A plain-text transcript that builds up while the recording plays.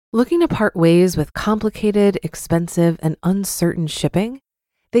Looking to part ways with complicated, expensive, and uncertain shipping?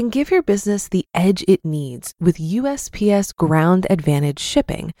 Then give your business the edge it needs with USPS Ground Advantage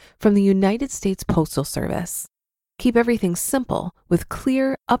shipping from the United States Postal Service. Keep everything simple with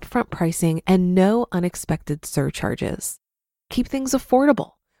clear, upfront pricing and no unexpected surcharges. Keep things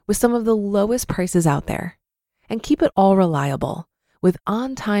affordable with some of the lowest prices out there. And keep it all reliable with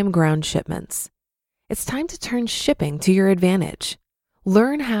on-time ground shipments. It's time to turn shipping to your advantage.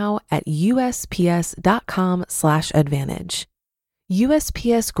 Learn how at USPS.com/advantage.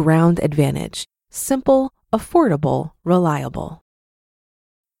 USPS Ground Advantage. Simple, affordable, reliable.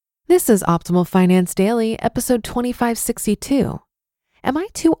 This is Optimal Finance Daily, episode 2562. Am I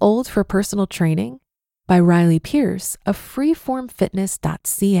too old for personal training? By Riley Pearce of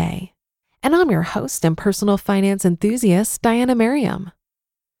freeformfitness.ca. And I'm your host and personal finance enthusiast, Diana Merriam.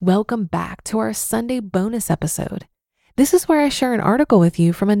 Welcome back to our Sunday bonus episode. This is where I share an article with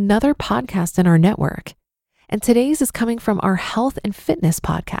you from another podcast in our network. And today's is coming from our health and fitness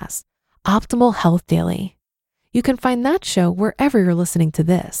podcast, Optimal Health Daily. You can find that show wherever you're listening to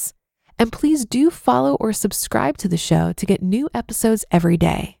this. And please do follow or subscribe to the show to get new episodes every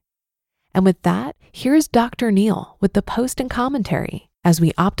day. And with that, here's Dr. Neil with the post and commentary as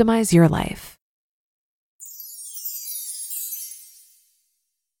we optimize your life.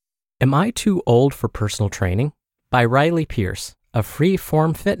 Am I too old for personal training? By Riley Pearce of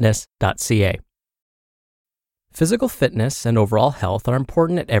freeformfitness.ca. Physical fitness and overall health are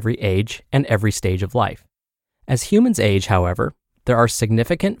important at every age and every stage of life. As humans age, however, there are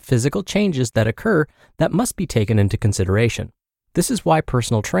significant physical changes that occur that must be taken into consideration. This is why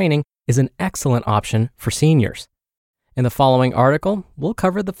personal training is an excellent option for seniors. In the following article, we'll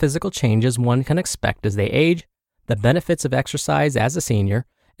cover the physical changes one can expect as they age, the benefits of exercise as a senior,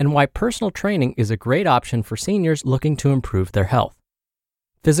 and why personal training is a great option for seniors looking to improve their health.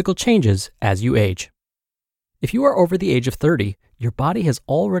 Physical changes as you age. If you are over the age of 30, your body has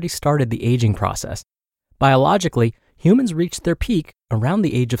already started the aging process. Biologically, humans reach their peak around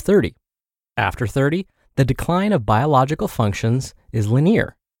the age of 30. After 30, the decline of biological functions is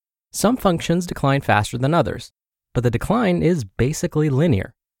linear. Some functions decline faster than others, but the decline is basically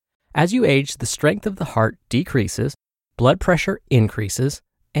linear. As you age, the strength of the heart decreases, blood pressure increases,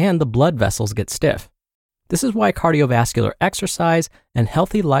 and the blood vessels get stiff. This is why cardiovascular exercise and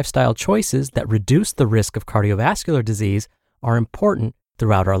healthy lifestyle choices that reduce the risk of cardiovascular disease are important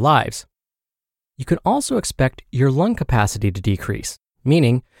throughout our lives. You can also expect your lung capacity to decrease,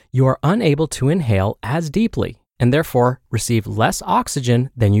 meaning you are unable to inhale as deeply and therefore receive less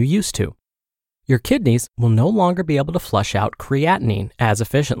oxygen than you used to. Your kidneys will no longer be able to flush out creatinine as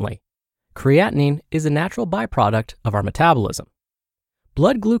efficiently. Creatinine is a natural byproduct of our metabolism.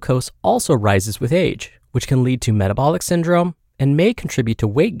 Blood glucose also rises with age, which can lead to metabolic syndrome and may contribute to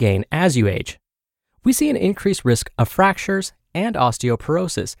weight gain as you age. We see an increased risk of fractures and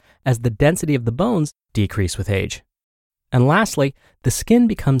osteoporosis as the density of the bones decrease with age. And lastly, the skin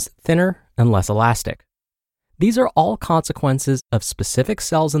becomes thinner and less elastic. These are all consequences of specific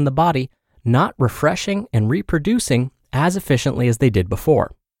cells in the body not refreshing and reproducing as efficiently as they did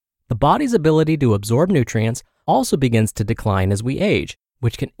before. The body's ability to absorb nutrients also begins to decline as we age,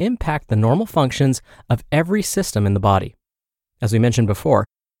 which can impact the normal functions of every system in the body. As we mentioned before,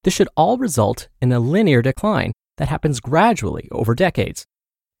 this should all result in a linear decline that happens gradually over decades.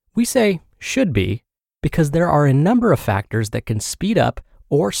 We say should be because there are a number of factors that can speed up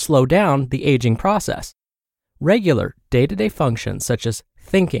or slow down the aging process. Regular day-to-day functions such as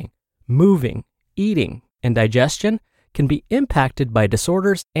thinking, moving, eating, and digestion can be impacted by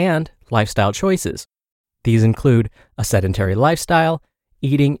disorders and lifestyle choices. These include a sedentary lifestyle,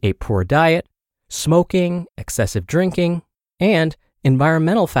 eating a poor diet, smoking, excessive drinking, and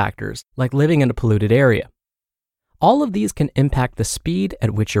environmental factors like living in a polluted area. All of these can impact the speed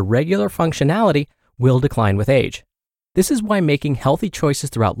at which your regular functionality will decline with age. This is why making healthy choices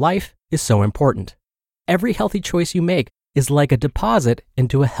throughout life is so important. Every healthy choice you make is like a deposit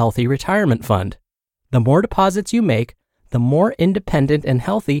into a healthy retirement fund. The more deposits you make, the more independent and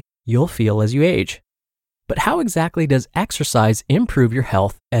healthy you'll feel as you age. But how exactly does exercise improve your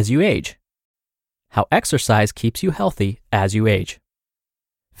health as you age? How exercise keeps you healthy as you age.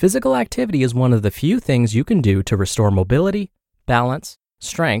 Physical activity is one of the few things you can do to restore mobility, balance,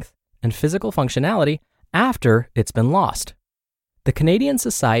 strength, and physical functionality after it's been lost. The Canadian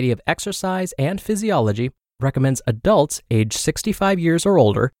Society of Exercise and Physiology recommends adults aged 65 years or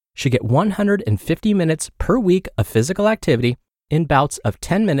older should get 150 minutes per week of physical activity in bouts of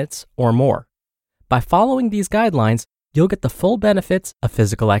 10 minutes or more. By following these guidelines, you'll get the full benefits of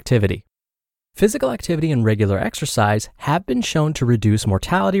physical activity. Physical activity and regular exercise have been shown to reduce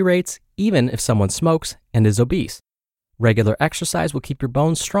mortality rates even if someone smokes and is obese. Regular exercise will keep your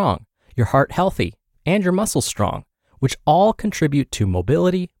bones strong, your heart healthy, and your muscles strong, which all contribute to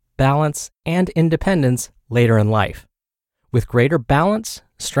mobility, balance, and independence later in life. With greater balance,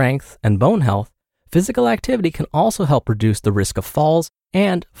 strength, and bone health, physical activity can also help reduce the risk of falls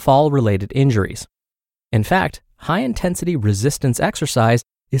and fall-related injuries. In fact, high-intensity resistance exercise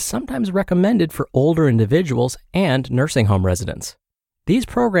is sometimes recommended for older individuals and nursing home residents. These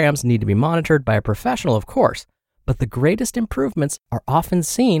programs need to be monitored by a professional, of course, but the greatest improvements are often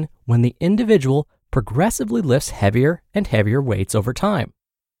seen when the individual progressively lifts heavier and heavier weights over time.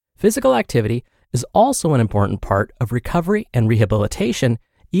 Physical activity is also an important part of recovery and rehabilitation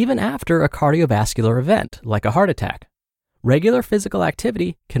even after a cardiovascular event like a heart attack. Regular physical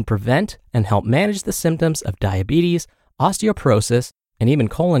activity can prevent and help manage the symptoms of diabetes, osteoporosis, and even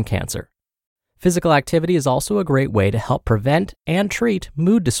colon cancer. Physical activity is also a great way to help prevent and treat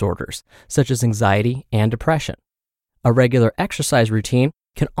mood disorders such as anxiety and depression. A regular exercise routine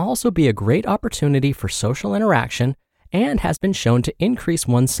can also be a great opportunity for social interaction and has been shown to increase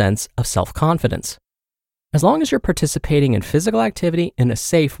one's sense of self-confidence. As long as you're participating in physical activity in a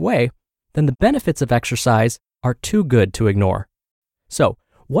safe way, then the benefits of exercise are too good to ignore. So,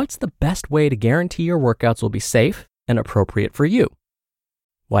 what's the best way to guarantee your workouts will be safe and appropriate for you?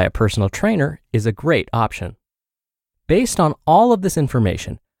 Why a personal trainer is a great option. Based on all of this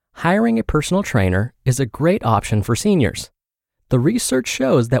information, hiring a personal trainer is a great option for seniors. The research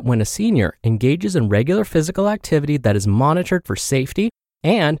shows that when a senior engages in regular physical activity that is monitored for safety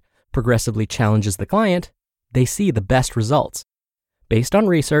and progressively challenges the client, they see the best results. Based on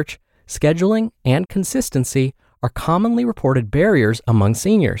research, scheduling and consistency are commonly reported barriers among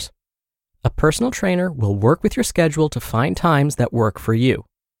seniors. A personal trainer will work with your schedule to find times that work for you.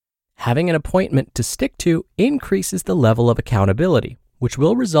 Having an appointment to stick to increases the level of accountability, which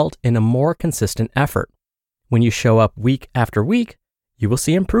will result in a more consistent effort. When you show up week after week, you will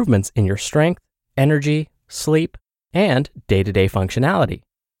see improvements in your strength, energy, sleep, and day-to-day functionality.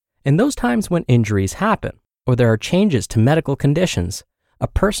 In those times when injuries happen, or there are changes to medical conditions, a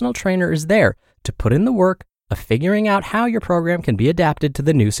personal trainer is there to put in the work of figuring out how your program can be adapted to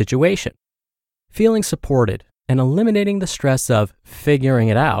the new situation. Feeling supported and eliminating the stress of figuring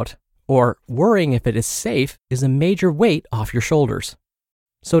it out or worrying if it is safe is a major weight off your shoulders.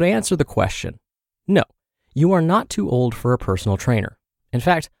 So to answer the question, no, you are not too old for a personal trainer. In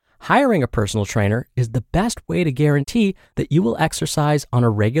fact, hiring a personal trainer is the best way to guarantee that you will exercise on a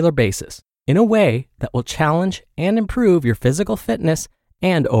regular basis in a way that will challenge and improve your physical fitness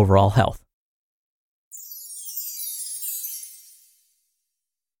and overall health.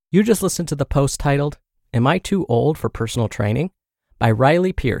 You just listened to the post titled, "Am I Too Old for Personal Training?" by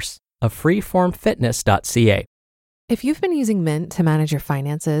Riley Pearce of freeformfitness.ca. If you've been using Mint to manage your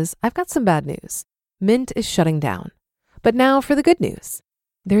finances, I've got some bad news. Mint is shutting down. But now for the good news.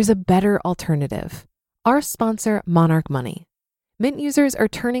 There's a better alternative. Our sponsor, Monarch Money. Mint users are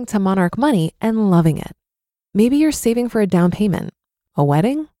turning to Monarch Money and loving it. Maybe you're saving for a down payment, a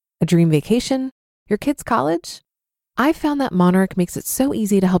wedding, a dream vacation, your kid's college. I found that Monarch makes it so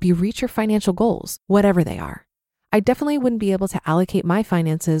easy to help you reach your financial goals, whatever they are. I definitely wouldn't be able to allocate my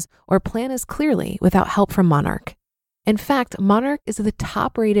finances or plan as clearly without help from Monarch. In fact, Monarch is the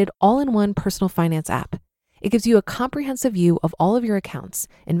top-rated all-in-one personal finance app. It gives you a comprehensive view of all of your accounts,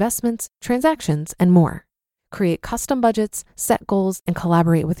 investments, transactions, and more. Create custom budgets, set goals, and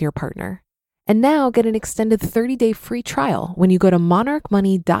collaborate with your partner. And now get an extended 30-day free trial when you go to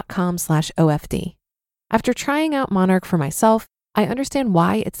monarchmoney.com/OFD. After trying out Monarch for myself, I understand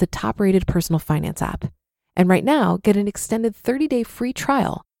why it's the top-rated personal finance app. And right now, get an extended 30-day free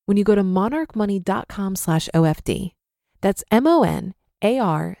trial when you go to monarchmoney.com/OFD. That's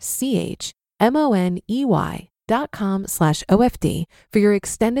monarchmoney.com/OFD for your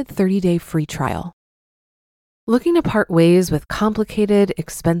extended 30-day free trial. Looking to part ways with complicated,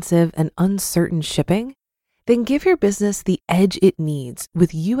 expensive, and uncertain shipping? Then give your business the edge it needs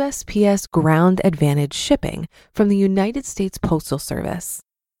with USPS Ground Advantage shipping from the United States Postal Service.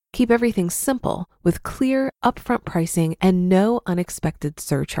 Keep everything simple with clear, upfront pricing and no unexpected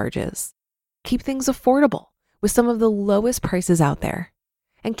surcharges. Keep things affordable with some of the lowest prices out there.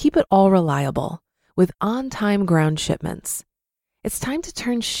 And keep it all reliable with on-time ground shipments. It's time to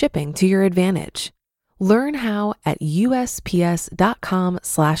turn shipping to your advantage. Learn how at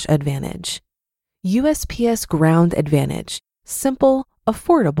USPS.com/advantage. USPS Ground Advantage. Simple,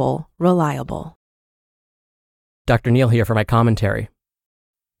 affordable, reliable. Dr. Neal here for my commentary.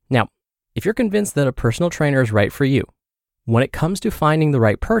 Now, if you're convinced that a personal trainer is right for you, When it comes to finding the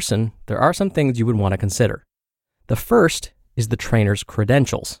right person, there are some things you would want to consider. The first is the trainer's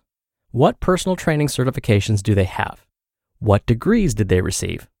credentials. What personal training certifications do they have? What degrees did they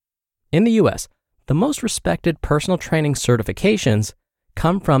receive? In the US, the most respected personal training certifications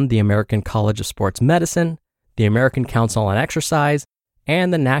come from the American College of Sports Medicine, the American Council on Exercise,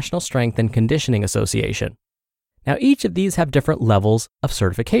 and the National Strength and Conditioning Association. Now, each of these have different levels of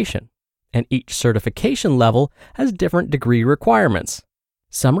certification, and each certification level has different degree requirements.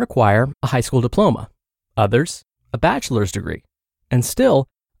 Some require a high school diploma, others a bachelor's degree, and still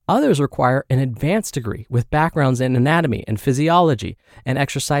others require an advanced degree with backgrounds in anatomy and physiology and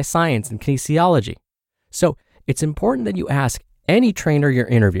exercise science and kinesiology. So it's important that you ask any trainer you're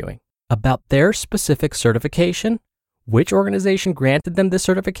interviewing about their specific certification, which organization granted them this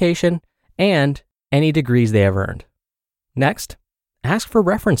certification, and any degrees they have earned. Next, ask for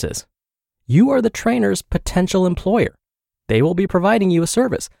references. You are the trainer's potential employer. They will be providing you a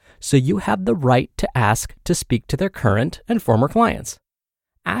service, so you have the right to ask to speak to their current and former clients.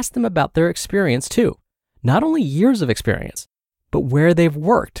 Ask them about their experience too, not only years of experience, but where they've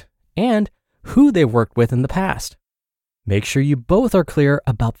worked and who they've worked with in the past. Make sure you both are clear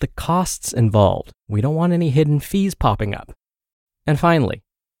about the costs involved. We don't want any hidden fees popping up. And finally,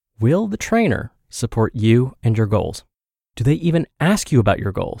 will the trainer support you and your goals? Do they even ask you about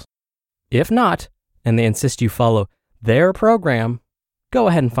your goals? If not, and they insist you follow their program, go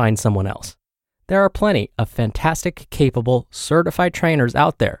ahead and find someone else. There are plenty of fantastic, capable, certified trainers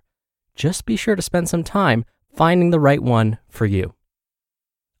out there. Just be sure to spend some time finding the right one for you.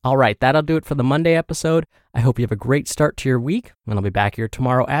 All right, that'll do it for the Monday episode. I hope you have a great start to your week, and I'll be back here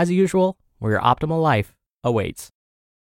tomorrow as usual, where your optimal life awaits.